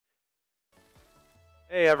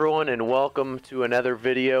Hey everyone, and welcome to another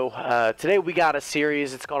video. Today we got a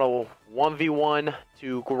series. It's called a 1v1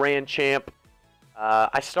 to Grand Champ.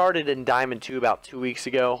 I started in Diamond 2 about 2 weeks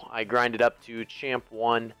ago. I grinded up to Champ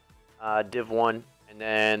 1, Div 1, and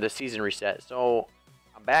then the season reset. So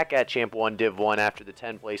I'm back at Champ 1, Div 1 after the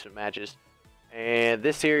 10 placement matches. And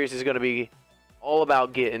this series is going to be all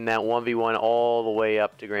about getting that 1v1 all the way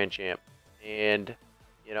up to Grand Champ. And,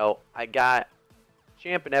 you know, I got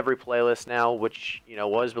Champ in every playlist now, which, you know,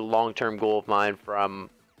 was a long-term goal of mine from,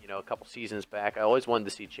 you know, a couple seasons back. I always wanted to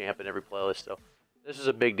see Champ in every playlist, so this is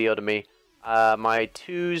a big deal to me. My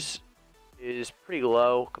 2s is pretty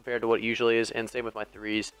low compared to what it usually is, and same with my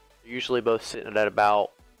 3s. They're usually both sitting at about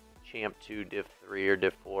Champ 2, Div 3, or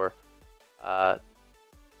Div 4.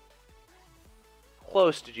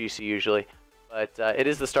 Close to GC usually, but it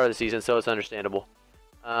is the start of the season, so it's understandable.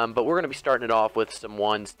 But we're going to be starting it off with some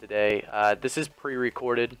 1s today. This is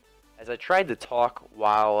pre-recorded, as I tried to talk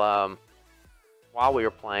while we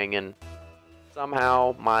were playing, and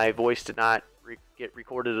somehow my voice did not get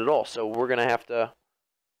recorded at all. So we're going to have to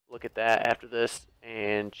look at that after this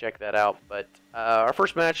and check that out. But our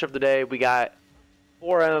first match of the day, we got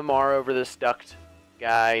 4 MMR over this Ducked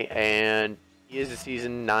guy, and he is a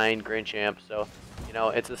Season 9 Grand Champ, so, you know,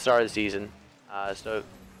 it's the start of the season. So,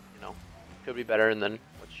 you know, could be better than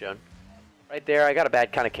what's shown. Right there, I got a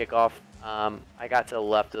bad kind of kickoff. I got to the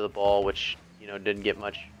left of the ball, which, you know, didn't get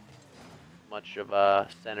much of a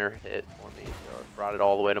center hit for me, so it brought it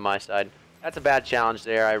all the way to my side. That's a bad challenge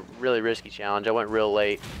there. A really risky challenge. I went real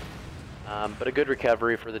late, but a good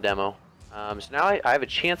recovery for the demo. So now I have a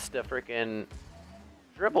chance to freaking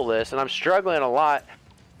dribble this, and I'm struggling a lot,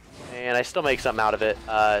 and I still make something out of it.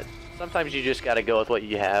 Sometimes you just got to go with what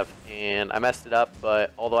you have, and I messed it up,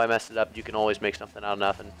 but although I messed it up, you can always make something out of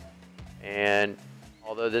nothing. And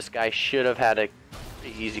although this guy should have had a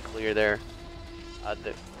pretty easy clear there,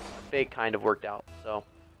 the fake kind of worked out. So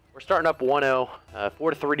we're starting up 1-0,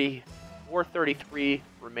 4:33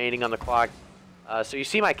 remaining on the clock. So you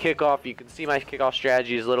see my kickoff. You can see my kickoff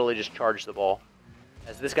strategy is literally just charge the ball.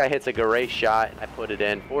 As this guy hits a great shot, and I put it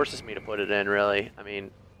in, forces me to put it in, really. I mean,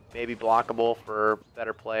 maybe blockable for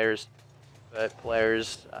better players, but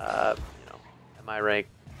players, you know, at my rank,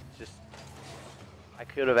 just, I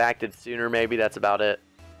could have acted sooner, maybe. That's about it.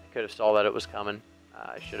 I could have saw that it was coming.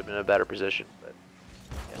 I should have been in a better position. But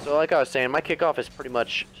yeah, so like I was saying, my kickoff is pretty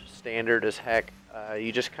much standard as heck.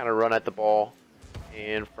 You just kind of run at the ball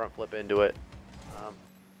and front flip into it.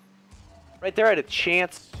 Right there, I had a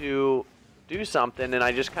chance to do something, and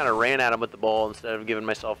I just kind of ran at him with the ball instead of giving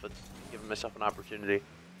myself an opportunity.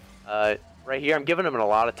 Right here, I'm giving him a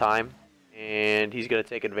lot of time, and he's going to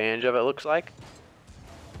take advantage of it, looks like.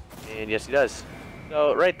 And yes, he does.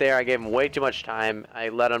 So right there, I gave him way too much time. I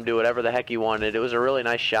let him do whatever the heck he wanted. It was a really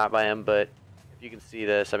nice shot by him, but if you can see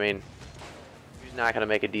this, I mean, he's not going to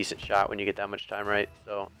make a decent shot when you get that much time, right?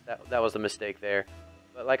 So that was the mistake there.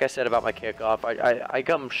 But like I said about my kickoff, I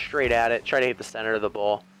come straight at it, try to hit the center of the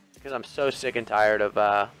ball, because I'm so sick and tired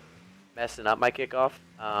of messing up my kickoff.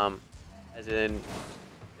 As in,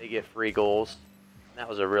 they get free goals. And that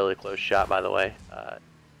was a really close shot, by the way.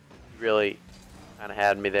 He really kind of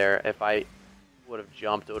had me there. If I would have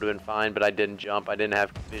jumped, it would have been fine, but I didn't jump. I didn't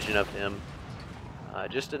have vision of him.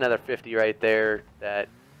 Just another 50 right there that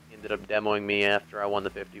ended up demoing me after I won the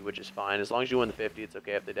 50, which is fine. As long as you win the 50, it's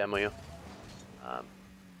okay if they demo you.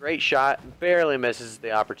 Great shot. Barely misses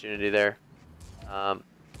the opportunity there.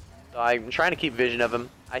 So I'm trying to keep vision of him.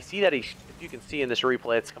 I see that if you can see in this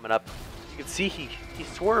replay that's coming up, you can see he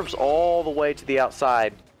swerves all the way to the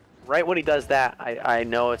outside. Right when he does that, I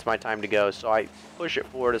know it's my time to go. So I push it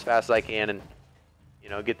forward as fast as I can and, you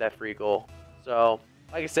know, get that free goal. So,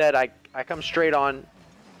 like I said, I come straight on,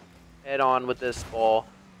 head on with this ball.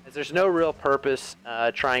 As there's no real purpose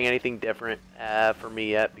trying anything different for me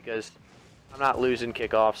yet, because I'm not losing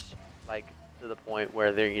kickoffs like to the point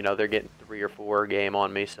where they're getting 3 or 4 a game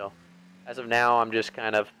on me. So as of now, I'm just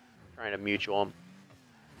kind of trying to mutual him.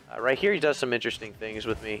 Right here, he does some interesting things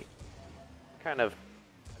with me. I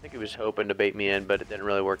think he was hoping to bait me in, but it didn't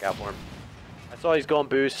really work out for him. I saw he's going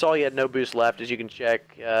boost. Saw he had no boost left, as you can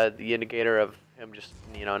check the indicator of him just,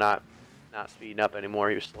 you know, not speeding up anymore.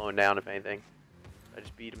 He was slowing down, if anything. I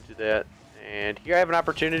just beat him to that. And here I have an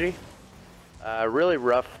opportunity. Really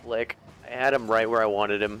rough flick. I had him right where I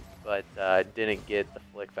wanted him, but didn't get the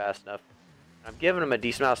flick fast enough. I'm giving him a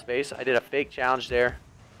decent amount of space. I did a fake challenge there,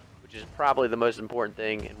 which is probably the most important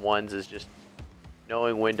thing in 1s, is just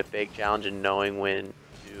knowing when to fake challenge and knowing when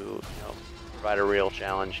to, you know, provide a real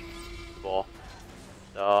challenge to the ball.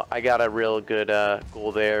 So I got a real good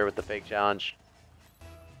goal there with the fake challenge.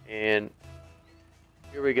 And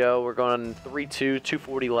Here we go. We're going 3-2,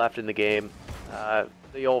 2:40 left in the game.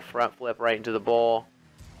 The old front flip right into the ball.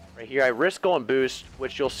 Right here, I risk going boost,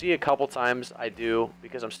 which you'll see a couple times I do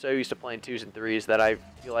because I'm so used to playing 2s and 3s that I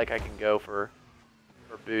feel like I can go for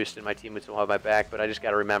boost and my teammates will have my back. But I just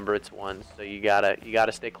got to remember it's 1s, so you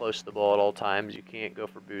gotta stay close to the ball at all times. You can't go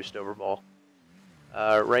for boost over ball.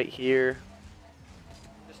 Right here,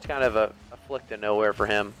 just kind of a flick to nowhere for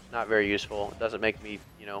him. Not very useful. It doesn't make me,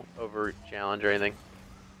 you know, over challenge or anything.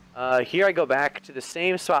 Here I go back to the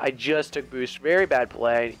same spot I just took boost. Very bad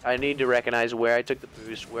play. I need to recognize where I took the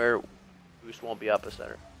boost, where boost won't be up a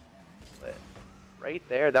center. But right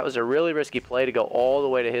there, that was a really risky play to go all the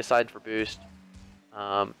way to his side for boost.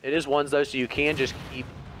 It is 1s though, so you can just keep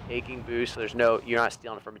taking boost. There's no, you're not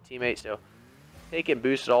stealing it from a teammate, so taking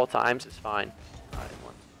boost at all times is fine.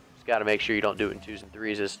 Just got to make sure you don't do it in 2s and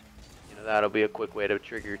 3s. You know, that'll be a quick way to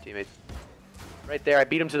trigger your teammates. Right there, I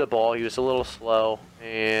beat him to the ball. He was a little slow,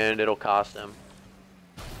 and it'll cost him.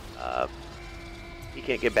 He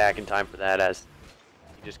can't get back in time for that, as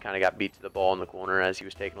he just kind of got beat to the ball in the corner as he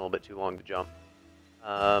was taking a little bit too long to jump.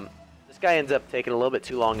 This guy ends up taking a little bit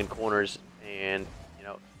too long in corners, and you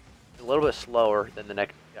know, a little bit slower than the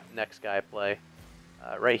next guy I play.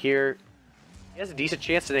 Right here, he has a decent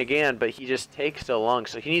chance in again, but he just takes so long.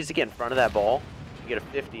 So he needs to get in front of that ball and get a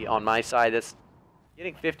 50 on my side. That's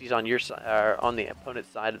getting 50s on your side, on the opponent's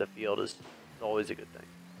side of the field is always a good thing.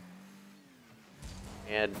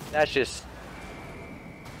 And that's just,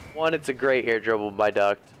 1, it's a great air dribble by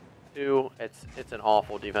Duct. 2, it's an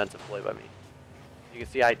awful defensive play by me. You can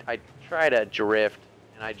see I try to drift,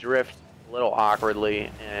 and I drift a little awkwardly,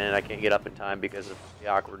 and I can't get up in time because of the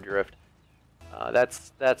awkward drift.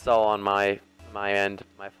 That's all on my end,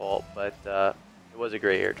 my fault, but it was a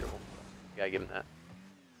great air dribble. Gotta give him that.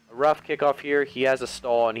 A rough kickoff here. He has a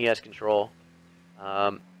stall and he has control.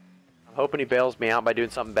 I'm hoping he bails me out by doing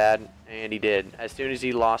something bad, and he did. As soon as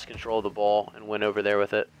he lost control of the ball and went over there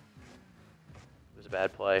with it, it was a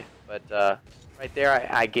bad play. But right there,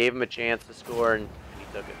 I gave him a chance to score, and he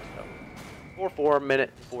took it. So 4-4,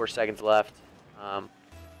 minute and 4 seconds left.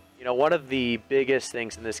 You know, one of the biggest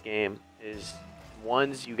things in this game is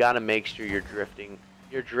 1s, you got to make sure you're drifting.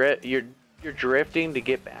 You're drifting to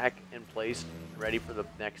get back in place and ready for the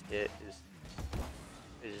next hit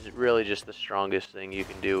is really just the strongest thing you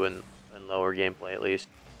can do in lower gameplay, at least.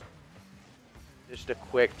 Just a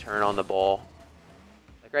quick turn on the ball.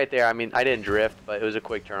 Like right there, I mean, I didn't drift, but it was a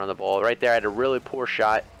quick turn on the ball. Right there, I had a really poor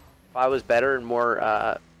shot. If I was better and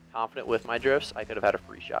more confident with my drifts, I could have had a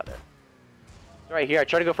free shot there. So right here, I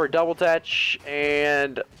try to go for a double touch,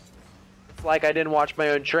 and it's like I didn't watch my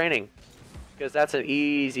own training, because that's an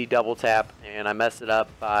easy double tap, and I messed it up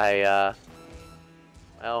by,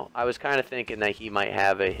 well, I was kind of thinking that he might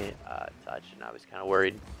have a touch, and I was kind of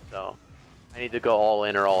worried. So I need to go all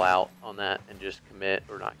in or all out on that and just commit,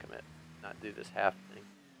 or not commit, not do this half thing.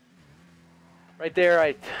 Right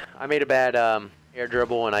there, I made a bad air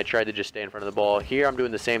dribble, and I tried to just stay in front of the ball. Here I'm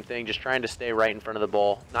doing the same thing, just trying to stay right in front of the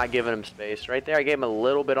ball, not giving him space. Right there, I gave him a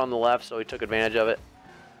little bit on the left, so he took advantage of it.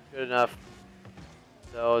 Good enough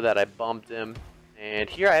so that I bumped him. And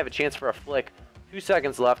here I have a chance for a flick. 2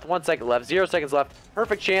 seconds left, 1 second left, 0 seconds left.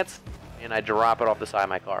 Perfect chance, and I drop it off the side of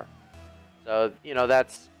my car. So, you know,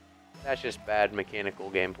 that's just bad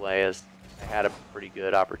mechanical gameplay, as I had a pretty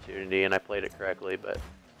good opportunity and I played it correctly.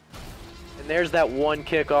 And there's that one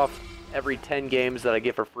kickoff every 10 games that I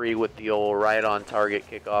get for free with the old right on target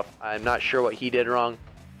kickoff. I'm not sure what he did wrong.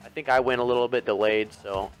 I think I went a little bit delayed,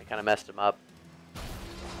 so I kind of messed him up.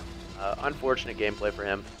 Unfortunate gameplay for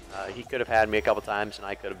him. He could have had me a couple times, and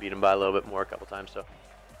I could have beat him by a little bit more a couple times. So,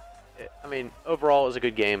 I mean, overall, it was a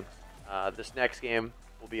good game. This next game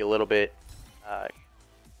will be a little bit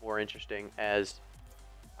more interesting, as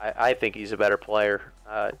I think he's a better player.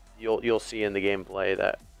 You'll see in the gameplay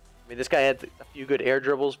that, I mean, this guy had a few good air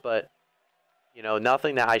dribbles, but you know,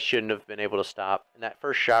 nothing that I shouldn't have been able to stop. And that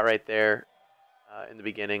first shot right there in the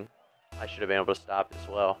beginning, I should have been able to stop as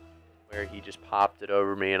well, where he just popped it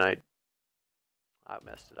over me and I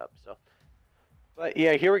messed it up. So, but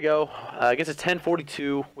yeah, here we go. I guess it's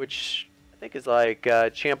 10:42, which I think is like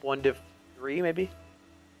Champ 1 Div 3 maybe.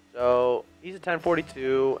 So he's at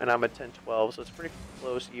 10:42 and I'm at 10:12, so it's pretty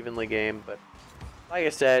close, evenly game. But like I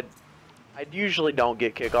said, I usually don't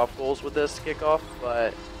get kickoff goals with this kickoff,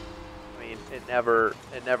 but I mean, it never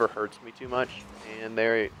hurts me too much. And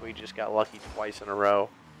there we just got lucky twice in a row.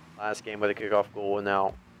 Last game with a kickoff goal, and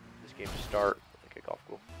now this game to start with a kickoff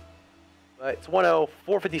goal. But it's 1-0,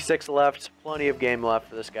 4:56 left. Plenty of game left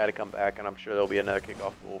for this guy to come back, and I'm sure there'll be another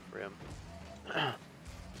kickoff goal for him.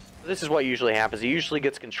 This is what usually happens. He usually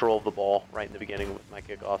gets control of the ball right in the beginning with my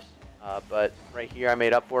kickoffs. But right here, I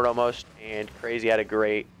made up for it almost, and Crazy had a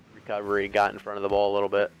great recovery, got in front of the ball a little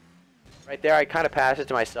bit. Right there, I kind of passed it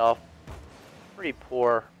to myself. Pretty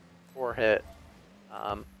poor hit.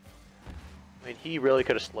 I mean, he really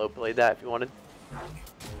could have slow played that if he wanted.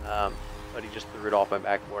 But he just threw it off my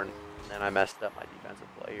backboard, and then I messed up my defensive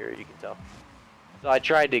play here, you can tell. So I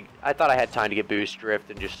thought I had time to get boost,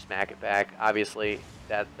 drift, and just smack it back. Obviously,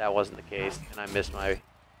 that wasn't the case, and I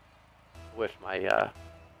whiffed my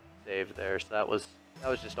save there. So that was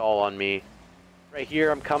just all on me. Right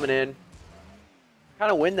here, I'm coming in,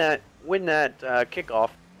 kind of win that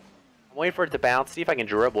kickoff. I'm waiting for it to bounce, see if I can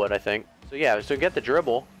dribble it, I think. So yeah, so get the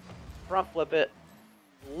dribble, front flip it,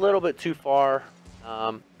 a little bit too far.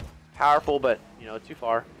 Powerful, but you know, too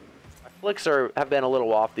far. My flicks have been a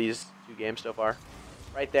little off these 2 games so far.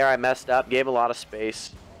 Right there, I messed up, gave a lot of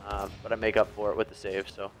space, but I make up for it with the save,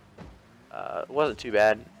 so it wasn't too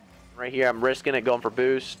bad. Right here, I'm risking it, going for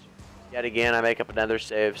boost. Yet again, I make up another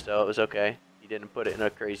save, so it was okay. He didn't put it in a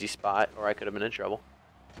crazy spot, or I could have been in trouble.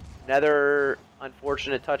 Another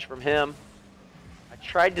unfortunate touch from him. I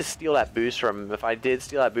tried to steal that boost from him. If I did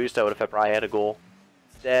steal that boost, I would have probably had a goal.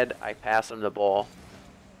 Instead, I pass him the ball,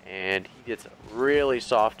 and he gets a really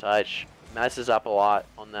soft touch. Messes up a lot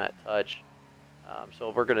on that touch. So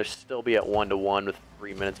we're going to still be at 1-1 with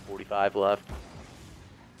 3 minutes 45 left.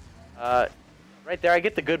 Right there, I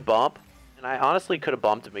get the good bump. And I honestly could have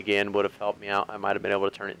bumped him again, would have helped me out. I might have been able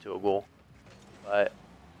to turn it into a goal. But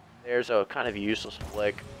there's a kind of useless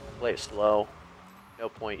flick. Play it slow. No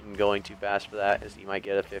point in going too fast for that, as he might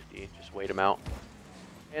get a 50. Just wait him out.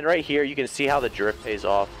 And right here, you can see how the drift pays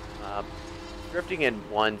off. Drifting in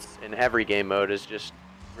once in every game mode is just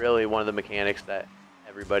really one of the mechanics that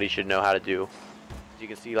everybody should know how to do. As you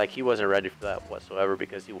can see, like, he wasn't ready for that whatsoever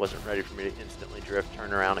because he wasn't ready for me to instantly drift,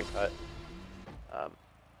 turn around, and cut.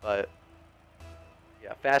 But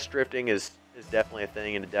yeah, fast drifting is definitely a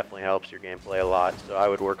thing, and it definitely helps your gameplay a lot. So I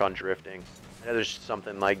would work on drifting. I know there's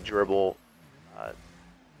something like dribble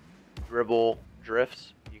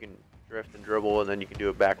drifts. You can drift and dribble, and then you can do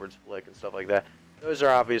a backwards flick and stuff like that. Those are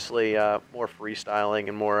obviously more freestyling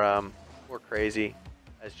and more crazy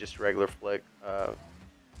as just regular flick, as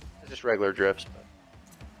just regular drifts. But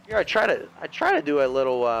here I try to do a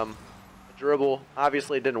little dribble.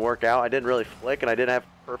 Obviously, it didn't work out. I didn't really flick, and I didn't have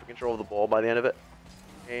perfect control of the ball by the end of it.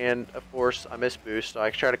 And of course, I missed boost, so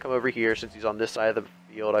I try to come over here since he's on this side of the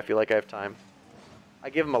field. I feel like I have time. I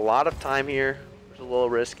give him a lot of time here. It's a little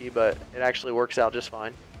risky, but it actually works out just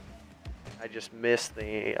fine. I just missed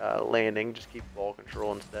the landing, just keep ball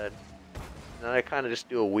control instead. And then I kind of just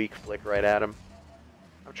do a weak flick right at him.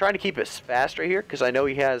 I'm trying to keep it fast right here because I know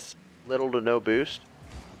he has little to no boost.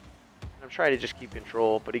 I'm trying to just keep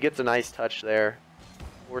control, but he gets a nice touch there,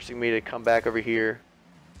 forcing me to come back over here,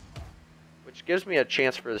 which gives me a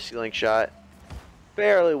chance for the ceiling shot.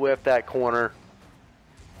 Barely whiffed that corner,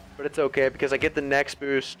 but it's okay because I get the next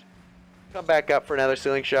boost, come back up for another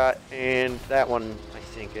ceiling shot, and that one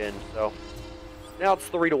I sink in. So now it's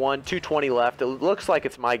 3-1, 2:20 left. It looks like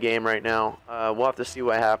it's my game right now. We'll have to see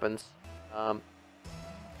what happens.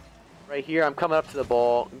 Right here, I'm coming up to the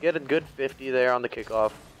ball, get a good 50 there on the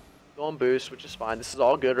kickoff. Going boost, which is fine. This is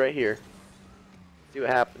all good right here. See what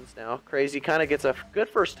happens now. Crazy kind of gets a good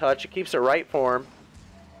first touch. It keeps it right for him,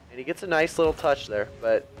 and he gets a nice little touch there.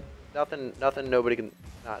 But nothing nobody can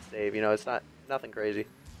not save. You know, it's nothing crazy.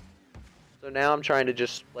 So now I'm trying to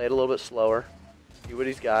just play it a little bit slower, see what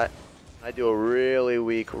he's got. I do a really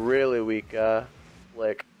weak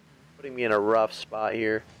flick, putting me in a rough spot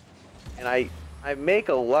here, and I make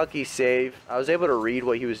a lucky save. I was able to read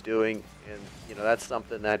what he was doing, and you know, that's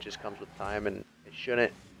something that just comes with time, and it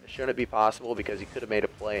shouldn't be possible because he could have made a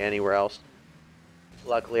play anywhere else.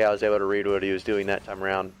 Luckily, I was able to read what he was doing that time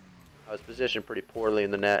around. I was positioned pretty poorly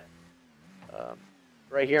in the net.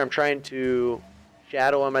 Right here, I'm trying to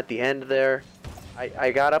shadow him at the end there.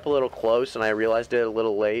 I got up a little close, and I realized it a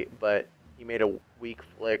little late, but he made a weak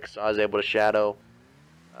flick, so I was able to shadow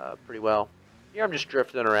pretty well. Here I'm just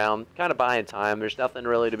drifting around, kind of buying time. There's nothing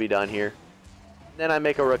really to be done here. Then I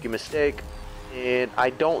make a rookie mistake, and I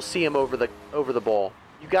don't see him over the ball.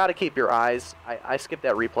 You got to keep your eyes. I skipped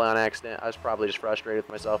that replay on accident. I was probably just frustrated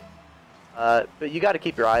with myself. But you got to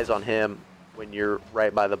keep your eyes on him when you're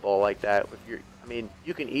right by the ball like that. I mean,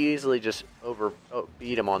 you can easily just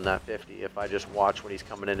beat him on that 50 if I just watch when he's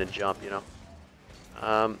coming in and jump, you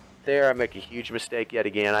know. There I make a huge mistake yet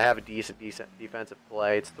again. I have a decent defensive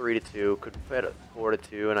play. It's 3-2. Could fit a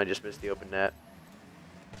 4-2, and I just missed the open net.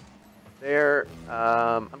 There,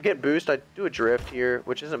 I'm getting boost. I do a drift here,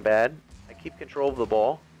 which isn't bad. I keep control of the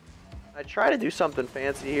ball. I try to do something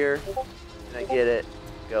fancy here, and I get it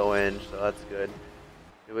go in, so that's good.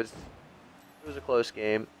 it was a close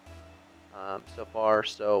game so far.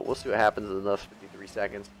 So we'll see what happens in those 53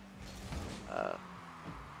 seconds.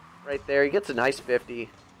 Right there, he gets a nice 50.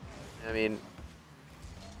 I mean,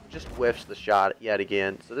 just whiffs the shot yet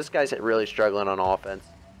again. So this guy's really struggling on offense.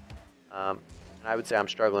 And I would say I'm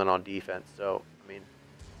struggling on defense. So, I mean,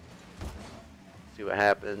 see what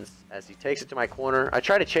happens as he takes it to my corner. I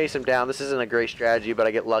try to chase him down. This isn't a great strategy, but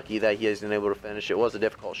I get lucky that he isn't able to finish. It was a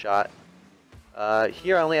difficult shot.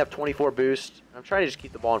 Here I only have 24 boost. I'm trying to just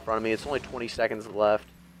keep the ball in front of me. It's only 20 seconds left.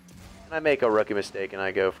 And I make a rookie mistake, and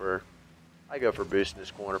I go for boost in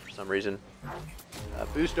this corner for some reason.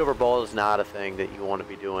 Boost over ball is not a thing that you want to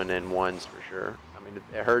be doing in ones for sure. I mean,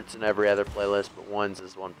 it hurts in every other playlist, but ones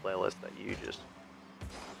is one playlist that you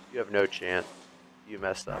have no chance. You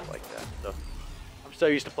messed up like that. So I'm so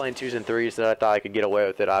used to playing 2s and 3s that I thought I could get away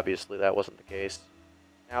with it. Obviously, that wasn't the case.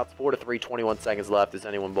 Now it's 4-3, 21 seconds left. It's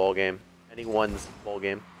anyone's ball game.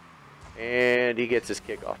 And he gets his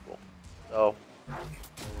kickoff goal. So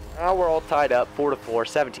now we're all tied up, 4-4,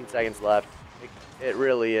 17 seconds left. It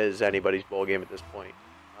really is anybody's ball game at this point.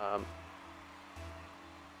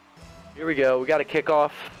 Here we go. We got a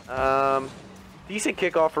kickoff. Decent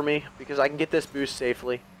kickoff for me because I can get this boost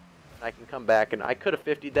safely. I can come back, and I could have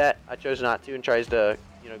 50'd that. I chose not to and tries to,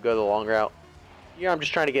 go the long route. Here I'm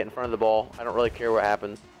just trying to get in front of the ball. I don't really care what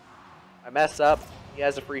happens. I mess up. He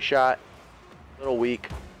has a free shot. A little weak,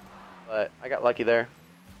 but I got lucky there.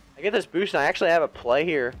 I get this boost, and I actually have a play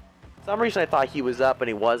here. For some reason I thought he was up, and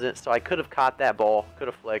he wasn't, so I could have caught that ball. Could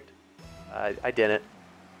have flicked. I didn't.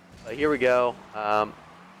 But here we go.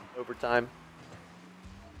 Overtime.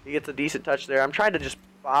 He gets a decent touch there. I'm trying to just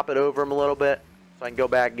bop it over him a little bit so I can go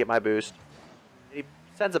back and get my boost. And he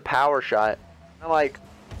sends a power shot. I'm like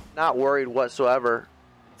not worried whatsoever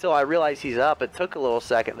until I realize he's up. It took a little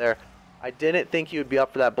second there. I didn't think he would be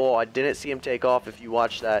up for that ball. I didn't see him take off if you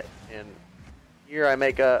watch that. And here I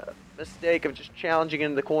make a mistake of just challenging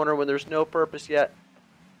into the corner when there's no purpose yet.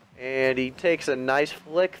 And he takes a nice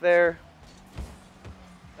flick there.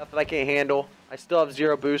 Nothing I can't handle. I still have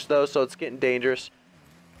 0 boost though, so it's getting dangerous.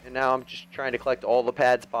 And now I'm just trying to collect all the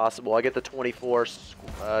pads possible. I get the 24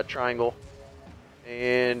 triangle.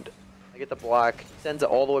 And I get the block. He sends it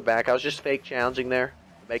all the way back. I was just fake challenging there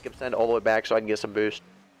to make him send it all the way back so I can get some boost.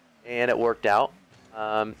 And it worked out.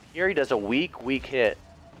 Here he does a weak hit.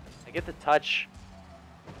 I get the touch.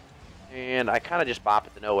 And I kind of just bop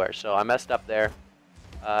it to nowhere. So I messed up there.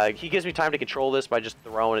 He gives me time to control this by just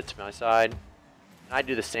throwing it to my side. And I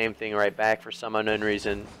do the same thing right back for some unknown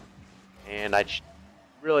reason. And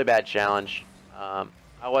really bad challenge. I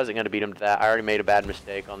wasn't going to beat him to that. I already made a bad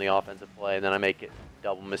mistake on the offensive play. And then I make it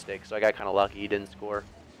double mistake. So I got kind of lucky. He didn't score.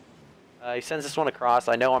 He sends this one across.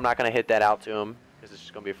 I know I'm not going to hit that out to him because it's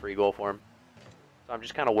just going to be a free goal for him. So I'm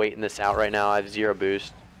just kind of waiting this out right now. I have 0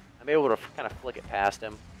 boost. I'm able to kind of flick it past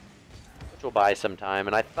him, which will buy some time.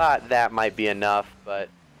 And I thought that might be enough, but,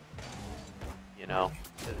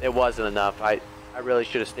 it wasn't enough. I really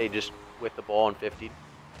should have stayed just with the ball and 50'd.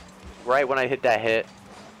 Right when I hit that hit,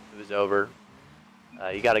 it was over.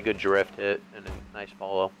 You got a good drift hit and a nice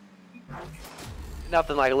follow.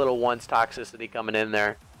 Nothing like a little one's toxicity coming in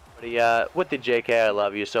there. But with the JK, I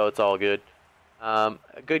love you, so it's all good. A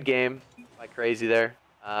good game, like crazy there.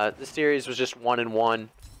 The series was just 1-1.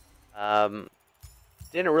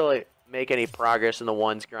 Didn't really make any progress in the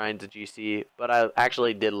ones grind to GC, but I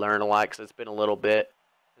actually did learn a lot because it's been a little bit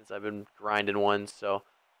since I've been grinding ones. So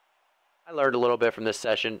I learned a little bit from this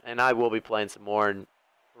session, and I will be playing some more and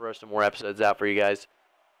throw some more episodes out for you guys.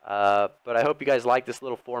 But I hope you guys like this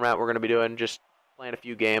little format we're going to be doing. Just playing a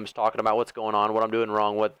few games, talking about what's going on, what I'm doing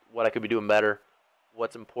wrong, what I could be doing better,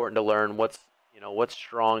 what's important to learn, what's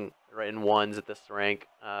strong right in ones at this rank.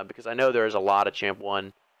 Because I know there's a lot of Champ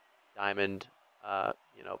 1, Diamond,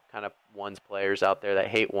 kind of ones players out there that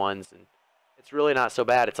hate ones, and it's really not so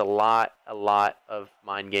bad. It's a lot of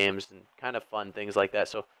mind games and kind of fun things like that.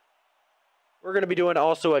 So we're going to be doing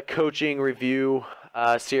also a coaching review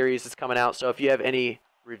series that's coming out. So if you have any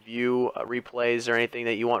review replays or anything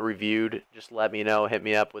that you want reviewed, just let me know. Hit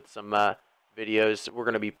me up with some videos. We're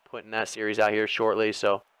going to be putting that series out here shortly.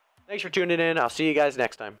 So thanks for tuning in. I'll see you guys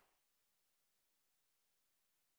next time.